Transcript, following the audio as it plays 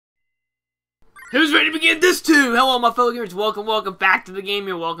Who's ready to begin this too? Hello, my fellow gamers. Welcome back to the game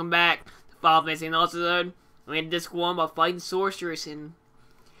here. Welcome back to Final Fantasy episode. We had Disc 1 by fighting Sorceress and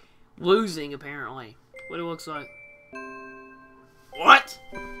losing, apparently. What it looks like. What?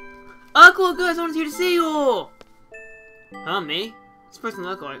 Uncle, guys, I was here to see you! Huh, me? What's this person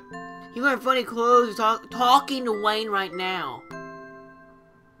look like? You wearing funny clothes, talking to Wayne right now.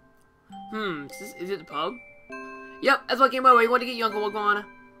 Is it the pub? Yep, that's what I came over. You want to get you, Uncle Wagwana?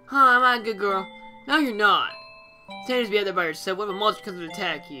 Huh, I'm not a good girl. No, you're not. It's dangerous to be out there by yourself. What if a monster comes to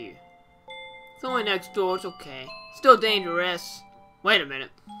attack you? It's only next door, it's okay. Still dangerous. Wait a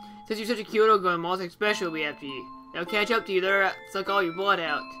minute. Since you're such a cute little girl, monster special will be after you. They'll catch up to you, they'll suck all your blood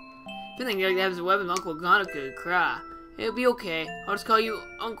out. If anything like that happens to weapon, Uncle Wagwana could cry. It'll be okay. I'll just call you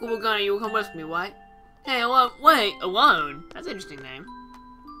Uncle Wagwana. You will come with me, right? Hey, alone. Wait, alone? That's an interesting name.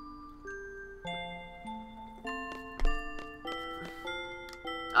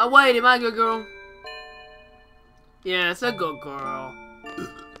 Oh, wait, am I a good girl? Yeah, it's a good girl.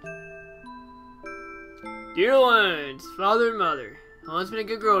 Dear ones, father and mother, Helen's been a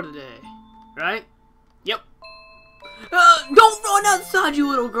good girl today, right? Yep. Don't run outside, you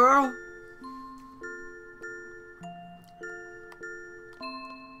little girl!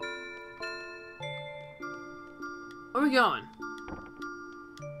 Where are we going?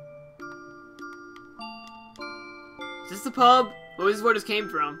 Is this the pub? Or is this where this came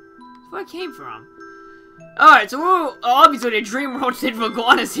from? This is where I came from. Alright, so we're obviously in a dream world state of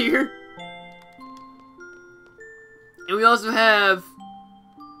iguanas here. And we also have...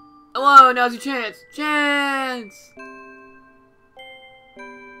 Hello, now's your chance. Chance!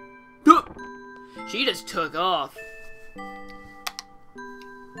 She just took off.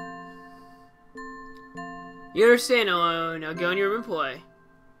 You understand, hello. Now go in your room and play.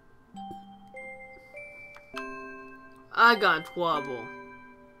 I got in trouble.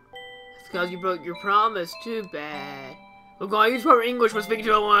 That's because you broke your promise. Too bad. We're going to use proper English when speaking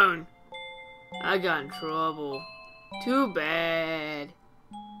to alone. I got in trouble. Too bad.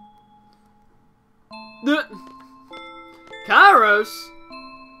 Kairos!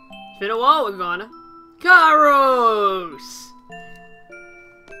 It's been a while, we're gonna. Kairos!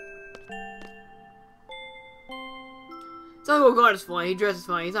 It's not Uncle Wagwana's funny. He dresses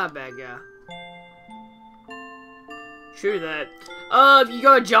funny. He's not a bad guy. True that. You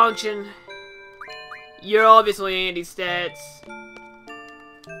go to Junction. You're obviously Andy's stats.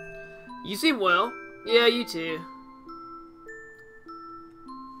 You seem well. Yeah, you too.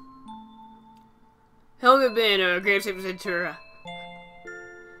 Helga Banner, Grave Saver Centura.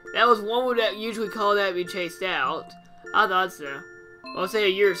 That was one would usually call that be chased out. I thought so. Well, I'll say a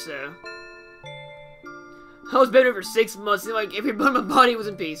year or so. I was better for 6 months. It seemed like every bone in my body was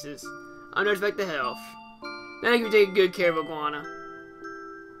in pieces. I don't expect the health. Thank you for taking good care of Iguana.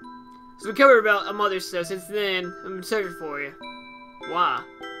 So we covered about a month or so. Since then, I've been searching for you. Why?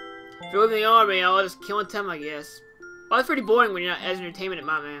 If you're in the army, I'll just kill time, I guess. Well, it's pretty boring when you're not as entertainment at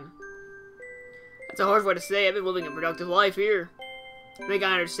my man. That's a hard way to say. I've been living a productive life here. I think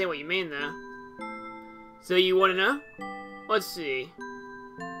I understand what you mean, though. So you want to know? Let's see.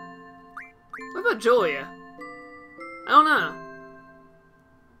 What about Julia? I don't know.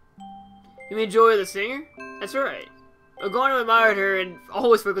 You mean Julia the singer? That's right. Iguana admired her and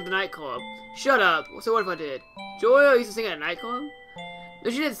always worked with the nightclub. Shut up. So what if I did? Julia used to sing at a nightclub? No,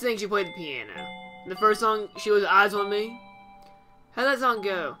 she didn't sing, she played the piano. And the first song, she was Eyes on Me. How'd that song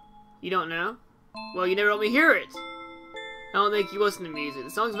go? You don't know? Well, you never let me hear it. I don't think you listen to music. The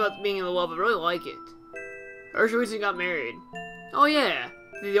song's about being in love, I really like it. Ursula recently got married. Oh yeah.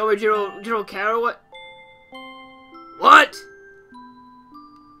 The old General Carol, what? What?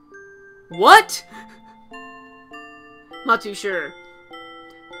 What? Not too sure.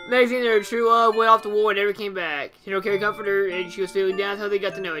 Magazine, their true love went off to war and never came back. General Carey comforted her and she was feeling down until they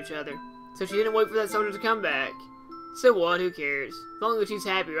got to know each other. So she didn't wait for that soldier to come back. So what? Who cares? As long as she's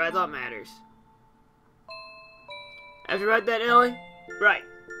happy, right? That's all that matters. After write that, Ellie? Right.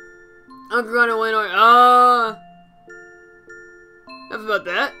 Uncle Gunner went on. Enough about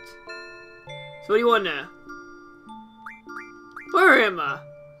that. So what do you want now? Where am I?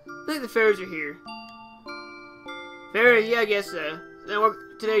 I think the fairies are here. Fairies? Yeah, I guess so. Then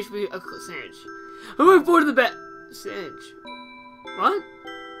today should be a cinch. I'm looking forward to the cinch. What?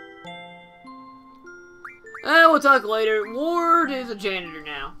 We'll talk later. Ward is a janitor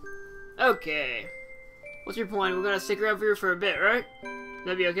now. Okay. What's your point? We're gonna stick around here for a bit, right?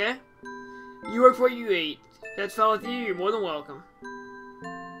 That'd be okay? You work for what you eat. If that's fine with you, you're more than welcome.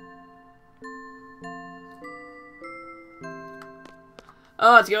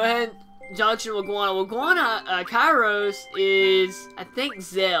 Let's go ahead. Junction Wagwana. Kairos is, I think,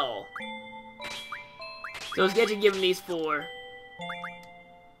 Zell. So let's get to give him these 4.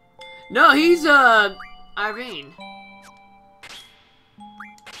 No, he's, Irene.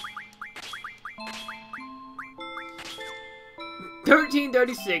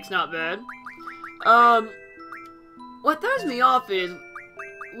 $13.36, not bad. What throws me off is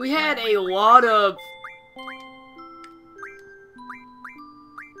we had a lot of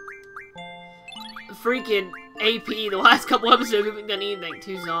freaking AP the last couple episodes. We haven't done anything.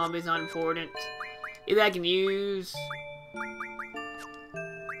 2 zombies, not important. Either I can use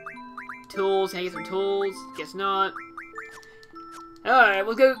tools. Can I get some tools? Guess not. Alright,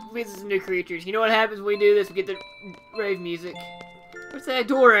 let's go visit some new creatures. You know what happens when we do this? We get the rave music. Where's that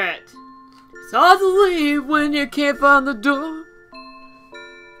door at? It's hard to leave when you can't find the door.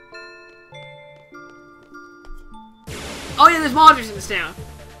 Oh yeah, there's monsters in this town.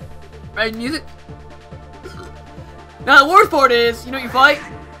 Rave music. Now the worst part is, you know what you fight?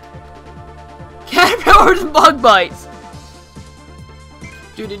 Caterpillars and bug bites.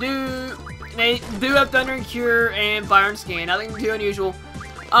 Doo-doo-doo. They do have Thunder and Cure and Fire and Scan. Nothing too unusual.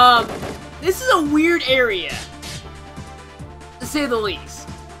 This is a weird area, to say the least.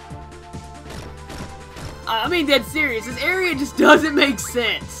 I mean, dead serious. This area just doesn't make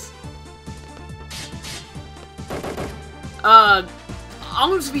sense. I'm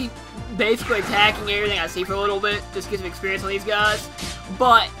gonna just be basically attacking everything I see for a little bit, just to get some experience on these guys.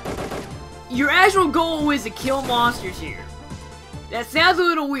 But your actual goal is to kill monsters here. That sounds a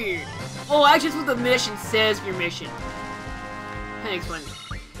little weird. Oh, actually, that's what the mission says for your mission. Thanks, Wendy.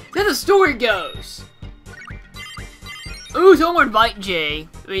 Then the story goes. Ooh, someone invite Jay.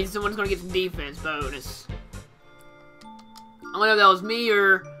 I mean, someone's gonna get some defense bonus. I don't know if that was me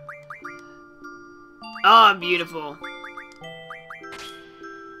or... Oh, beautiful.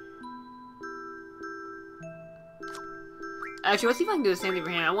 Actually, let's see if I can do the same thing for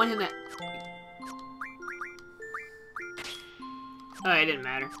him. I want him to... Oh, it didn't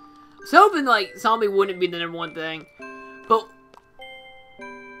matter. I was hoping, like, zombie wouldn't be the #1 thing. But...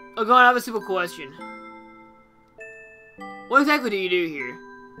 Oh, God, I have a simple question. What exactly do you do here?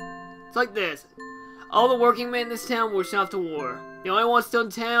 It's like this. All the working men in this town were sent off to war. The only ones still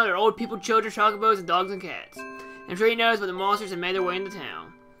in town are old people, children, chocobos, and dogs and cats. I'm sure he knows, but the monsters have made their way into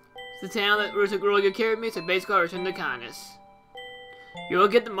town. It's the town that took really good care of me, so basically I return their kindness. You'll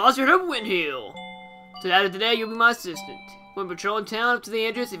get the monster of Winhill. So after today, you'll be my assistant. When patrolling town up to the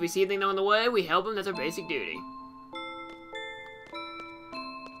entrance, if we see anything on the way, we help them. That's our basic duty.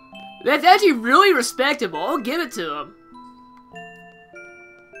 That's actually really respectable. I'll give it to him.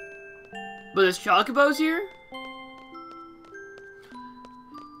 But there's chocobos here?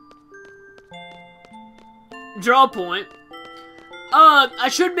 Draw point. I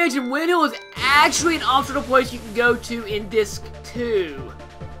should mention Winhill is actually an optional place you can go to in Disc 2.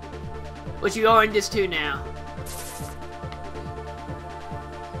 Which you are in Disc 2 now.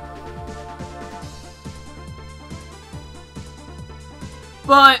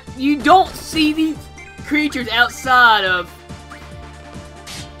 But you don't see these creatures outside of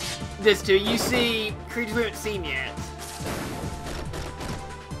Disc 2. You see creatures we haven't seen yet.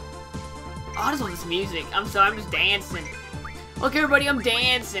 Oh, I just love this music. I'm sorry, I'm just dancing. Look, everybody, I'm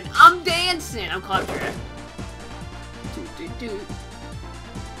dancing. I'm dancing. I'm claptrap.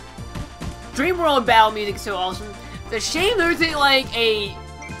 Dream World battle music is so awesome. It's a shame there isn't like a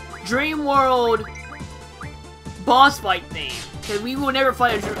Dream World boss fight theme, because we will never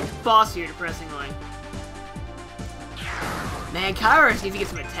fight a boss here, depressingly. Man, Kairos needs to get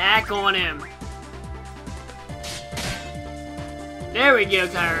some attack on him. There we go,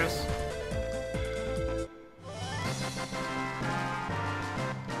 Kairos.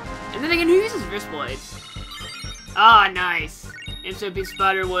 And then again, who uses wrist blades? Ah, nice. SMP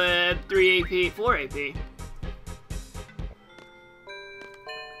Spider Web, 3 AP, 4 AP.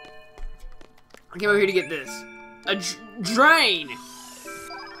 I came over here to get this. A Drain!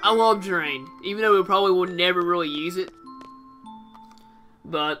 I love Drain, even though we probably will never really use it.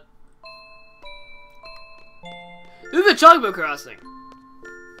 But... This is a Chocobo crossing.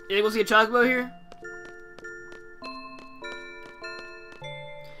 You think we'll see a Chocobo here?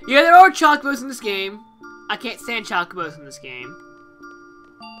 Yeah, there are Chocobos in this game. I can't stand Chocobos in this game.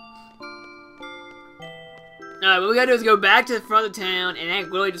 Alright, what we gotta do is go back to the front of the town, and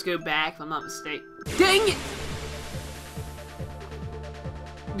then really just go back, if I'm not mistaken. Dang it!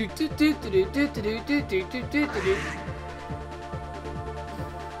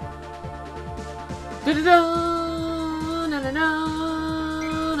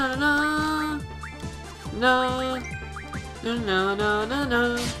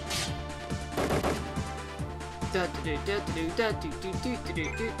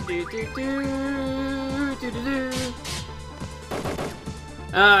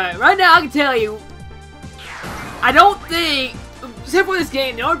 Alright, right now I can tell you, I don't think, except for this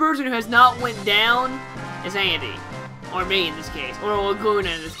game, the only person who has not went down is Andy. Or me in this case. Or Laguna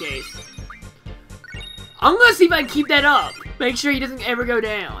in this case. I'm gonna see if I can keep that up. Make sure he doesn't ever go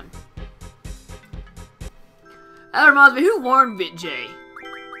down. That reminds me, who warned Vijay?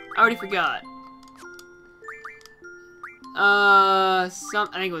 I already forgot. I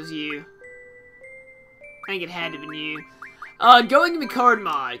think it was you. I think it had to have been you. Going to be card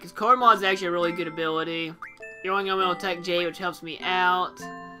mod, because card mod is actually a really good ability. You're only going to attack Jay, which helps me out.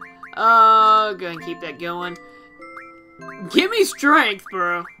 Go ahead and keep that going. Give me strength,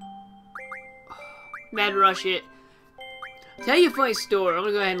 bro. Mad Rush it. Tell you a funny story. I'm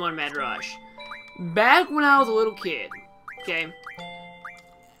gonna go ahead and learn Mad Rush. Back when I was a little kid, okay.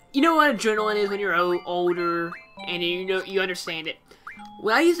 You know what adrenaline is when you're older, and you understand it.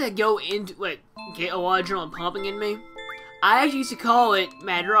 When I used to go into get a lot of adrenaline pumping in me, I actually used to call it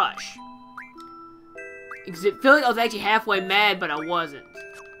Mad Rush. Because it felt like I was actually halfway mad, but I wasn't.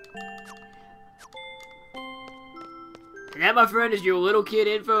 And that, my friend, is your little kid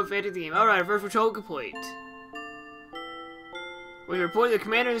info of Fantasy Game. Alright, first patrol complete. We report to the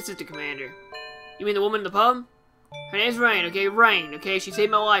commander and assistant commander. You mean the woman in the pub? Her name's Rain, okay? Rain, okay? She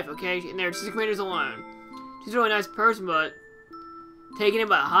saved my life, okay? And their assistant commander's alone. She's a really nice person, but... taken in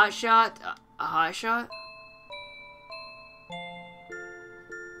by a hot shot? A hot shot?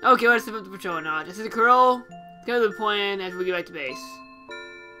 Okay, let's step up the patrol or not. This is the Carol. Let's go to the plan as we get back to base.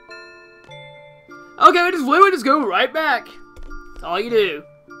 Okay, we literally just go right back. That's all you do.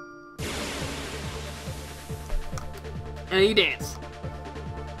 And you dance.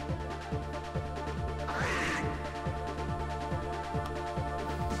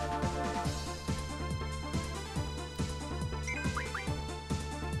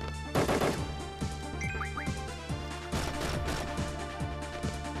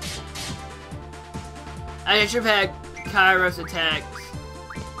 I should have had Kairos attack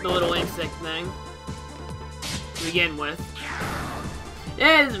the little insect thing to begin with.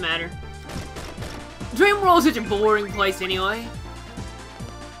 Yeah, it doesn't matter. Dream World is such a boring place anyway.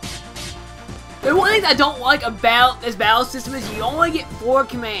 The one thing I don't like about this battle system is you only get 4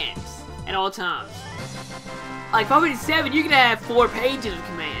 commands at all times. Like Final Fantasy 7, you can have 4 pages of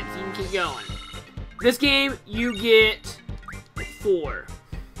commands. You can keep going. This game, you get 4.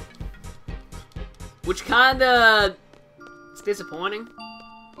 Which kinda... it's disappointing.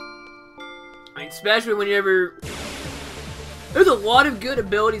 I mean, especially whenever... there's a lot of good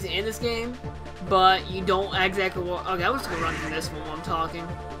abilities in this game, but you don't exactly want... okay, I'm just gonna run through this one while I'm talking.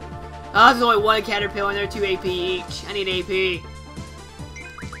 There's only 1 Caterpillar and there, 2 AP each. I need AP.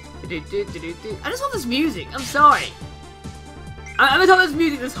 I just love this music. I'm sorry. I've been talking about this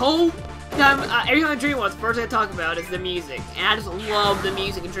music this whole time. Every time I Dream World, the first thing I talk about is the music. And I just love the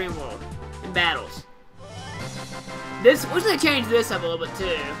music in Dream World. In battles. This, wish they changed this up a little bit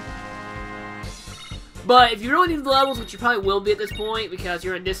too. But if you really need the levels, which you probably will be at this point, because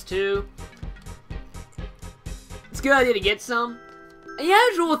you're in this too, it's a good idea to get some. And the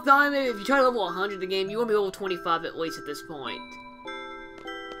average rule of thumb, if you try to level 100 the game, you want to be level 25 at least at this point.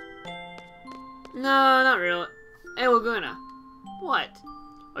 No, not really. Hey, Laguna. What?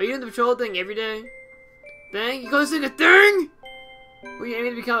 Are you doing the patrol thing every day? Thing? You call this thing a thing? Were you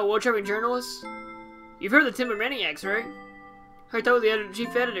aiming to become a world traveling journalist? You've heard of the Timber Maniacs, right? I talked with the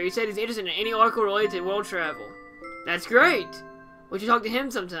chief editor. He said he's interested in any article related to world travel. That's great. Would you talk to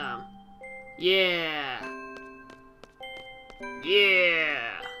him sometime? Yeah.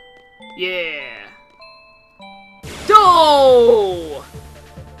 Yeah. Yeah. Go!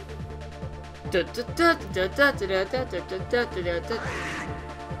 Chance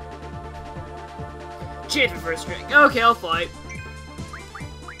for first strike. Okay, I'll fight.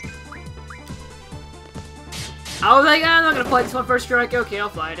 I was like, I'm not gonna fight this one first strike. Okay, I'll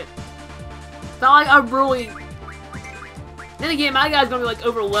fight it. It's not like I'm really... then again, my guy's gonna be like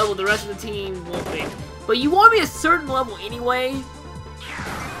over leveled. The rest of the team won't be. But you want to be a certain level anyway.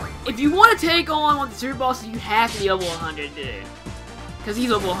 If you want to take on one of the super bosses, you have to be level 100, dude. Because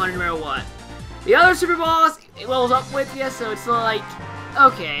he's level 100 no matter what. The other super boss, it levels up with you, so it's like,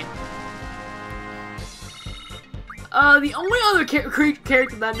 okay. The only other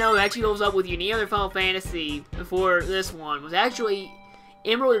character that I know that actually levels up with you in the other Final Fantasy before this one was actually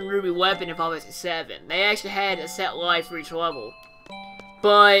Emerald and Ruby Weapon in Final Fantasy 7. They actually had a set life for each level.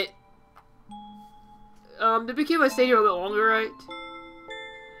 But, the big kid might stay here a little bit longer, right?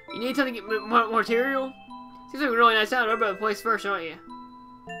 You need something to get more material? Seems like a really nice town. We're about the place first, aren't you?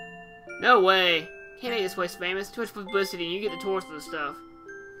 No way. Can't make this place famous. Too much publicity and you get the tourists and stuff.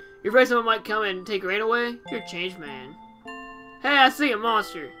 You're afraid someone might come and take Rain away? You're a changed man. Hey, I see a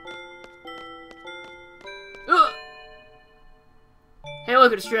monster. Ugh! Hey,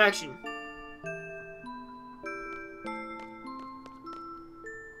 look, a distraction.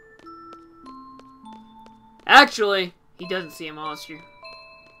 Actually, he doesn't see a monster.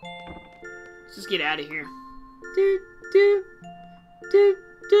 Let's just get out of here. Doop, doop, doop,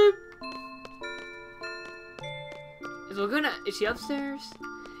 doop. Is she upstairs?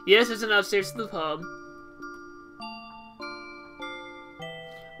 Yes, there's an upstairs to the pub.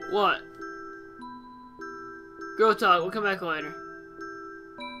 What? Girl talk, we'll come back later.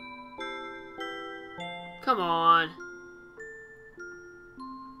 Come on.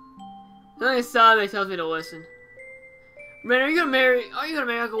 Something inside me tells me to listen. Man, are you gonna marry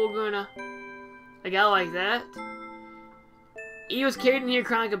Uncle Laguna? A guy like that? He was carried in here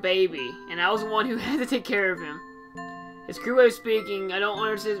crying like a baby, and I was the one who had to take care of him. His crude way of speaking, I don't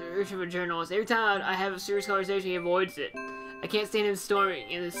understand of a journalist. Every time I have a serious conversation, he avoids it. I can't stand him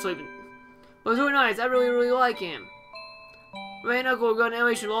storming and sleeping. But it was really nice. I really, really like him. Ray and Uncle Laguna and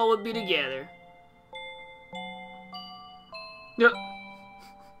Emily should all be together. Yep.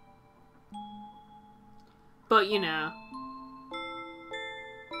 But, you know.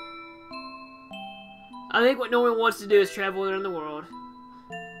 I think what no one wants to do is travel around the world.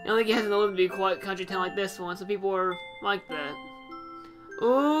 I don't think it has to live to be a quiet country town like this one. Some people are like that.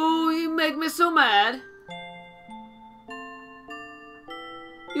 Oh, you make me so mad.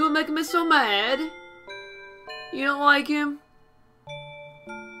 You will make me so mad. You don't like him?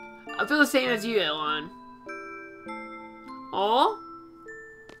 I feel the same as you, Ellen. Aw?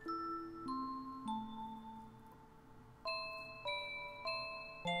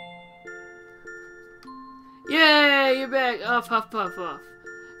 Yay, you're back. Oh, puff, puff, puff.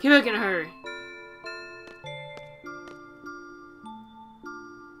 Get back in a hurry.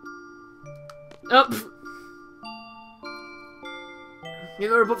 Up. You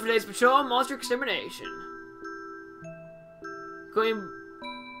got a report for today's patrol, monster extermination. Going.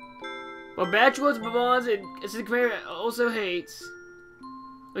 Well, Batchwoods, Babons, and Assistant Commander also hates.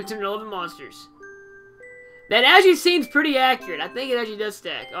 Looks into 11 monsters. That actually seems pretty accurate. I think it actually does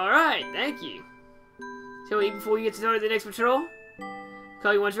stack. Alright, thank you. So eat before you get started the next patrol?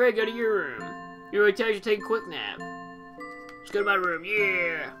 Call you once ready, go to your room. You already tell you to take a quick nap. Let's go to my room,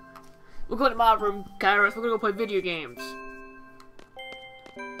 yeah! We're going to my room, Kairos. We're gonna go play video games.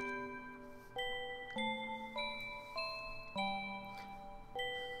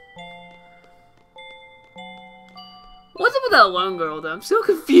 What's up with that lone girl, though? I'm so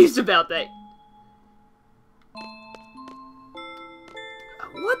confused about that.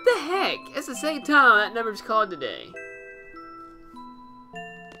 What the heck? It's the same time that number's called today.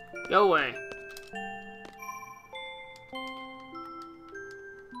 Go away.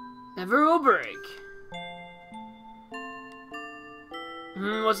 Never will break.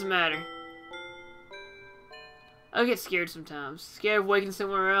 What's the matter? I get scared sometimes. Scared of waking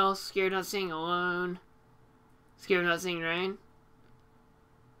somewhere else. Scared of not seeing alone. Scared of not seeing rain.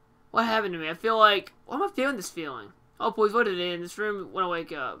 What happened to me? I feel like... Why am I feeling this feeling? Oh, please, what did it in this room when I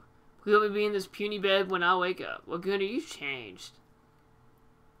wake up? Please let me be in this puny bed when I wake up. Laguna, you changed.